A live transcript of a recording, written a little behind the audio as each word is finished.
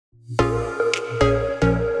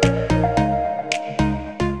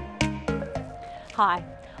Hi,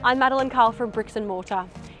 I'm Madeline Carl from Bricks and Mortar,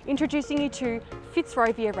 introducing you to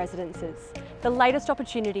Fitzrovia Residences, the latest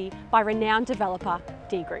opportunity by renowned developer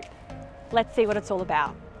D Group. Let's see what it's all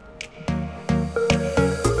about.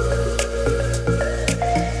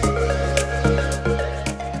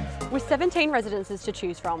 With 17 residences to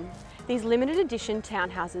choose from, these limited edition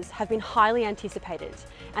townhouses have been highly anticipated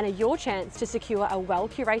and are your chance to secure a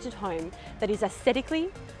well-curated home that is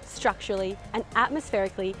aesthetically, structurally and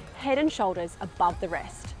atmospherically head and shoulders above the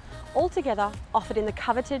rest, altogether offered in the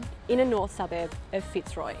coveted inner north suburb of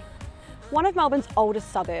Fitzroy. One of Melbourne's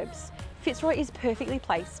oldest suburbs, Fitzroy is perfectly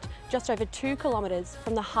placed just over 2 kilometres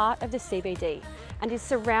from the heart of the CBD and is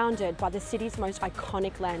surrounded by the city's most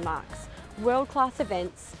iconic landmarks, world-class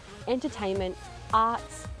events, entertainment,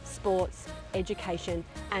 arts, sports, education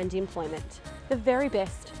and employment. The very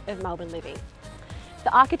best of Melbourne living.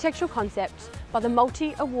 The architectural concept by the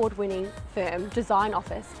multi-award-winning firm Design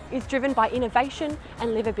Office is driven by innovation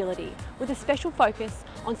and livability with a special focus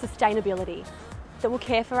on sustainability that will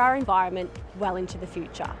care for our environment well into the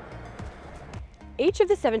future. Each of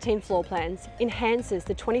the 17 floor plans enhances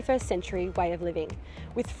the 21st century way of living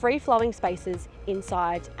with free-flowing spaces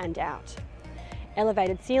inside and out.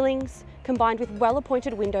 Elevated ceilings, combined with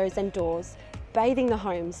well-appointed windows and doors, bathing the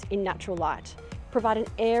homes in natural light, provide an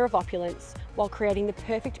air of opulence while creating the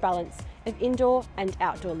perfect balance of indoor and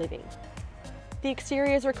outdoor living. The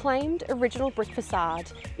exterior's reclaimed original brick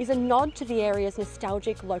facade is a nod to the area's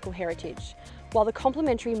nostalgic local heritage, while the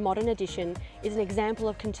complementary modern addition is an example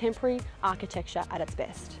of contemporary architecture at its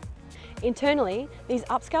best. Internally, these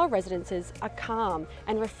upscale residences are calm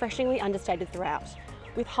and refreshingly understated throughout,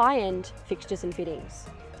 with high-end fixtures and fittings.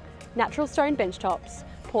 Natural stone benchtops,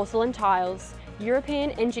 porcelain tiles,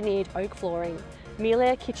 European engineered oak flooring,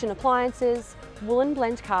 Mealair kitchen appliances, woolen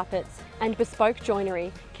blend carpets and bespoke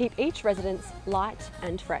joinery keep each residence light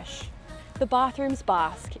and fresh. The bathrooms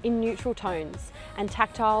bask in neutral tones and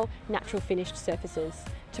tactile, natural finished surfaces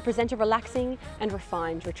to present a relaxing and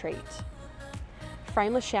refined retreat.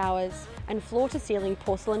 Frameless showers and floor-to-ceiling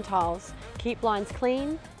porcelain tiles keep blinds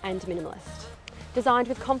clean and minimalist. Designed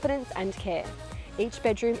with confidence and care, each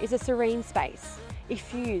bedroom is a serene space,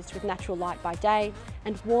 effused with natural light by day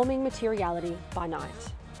and warming materiality by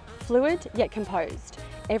night. Fluid yet composed,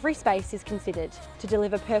 every space is considered to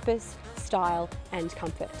deliver purpose, style and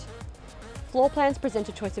comfort. Floor plans present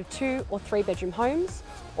a choice of 2 or 3 bedroom homes,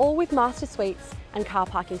 all with master suites and car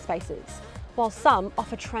parking spaces, while some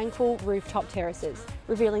offer tranquil rooftop terraces,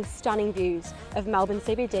 revealing stunning views of Melbourne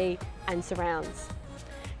CBD and surrounds.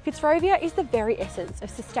 Fitzrovia is the very essence of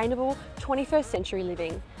sustainable 21st century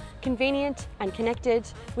living, convenient and connected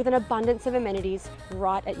with an abundance of amenities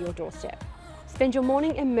right at your doorstep. Spend your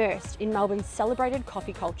morning immersed in Melbourne's celebrated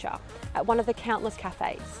coffee culture at one of the countless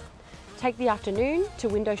cafes. Take the afternoon to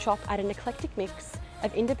window shop at an eclectic mix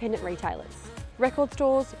of independent retailers, record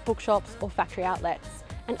stores, bookshops or factory outlets,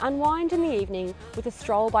 and unwind in the evening with a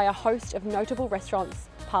stroll by a host of notable restaurants,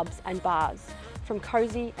 pubs and bars, from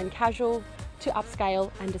cosy and casual to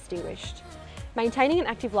upscale and distinguished. Maintaining an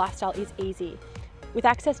active lifestyle is easy, with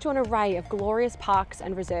access to an array of glorious parks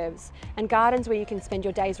and reserves and gardens where you can spend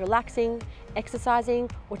your days relaxing, exercising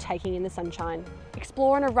or taking in the sunshine.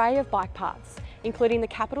 Explore an array of bike paths, including the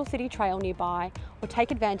Capital City Trail nearby, or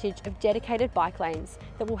take advantage of dedicated bike lanes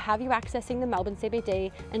that will have you accessing the Melbourne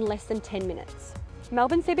CBD in less than 10 minutes.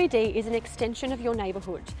 Melbourne CBD is an extension of your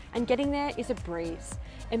neighbourhood and getting there is a breeze.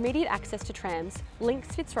 Immediate access to trams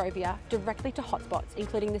links Fitzrovia directly to hotspots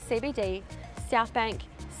including the CBD, South Bank,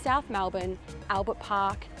 South Melbourne, Albert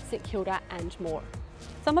Park, St Kilda and more.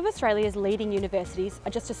 Some of Australia's leading universities are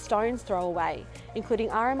just a stone's throw away, including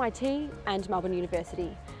RMIT and Melbourne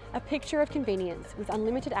University, a picture of convenience with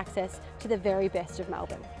unlimited access to the very best of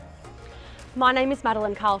Melbourne. My name is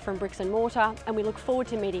Madeline Carl from Bricks and Mortar and we look forward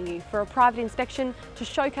to meeting you for a private inspection to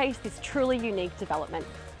showcase this truly unique development.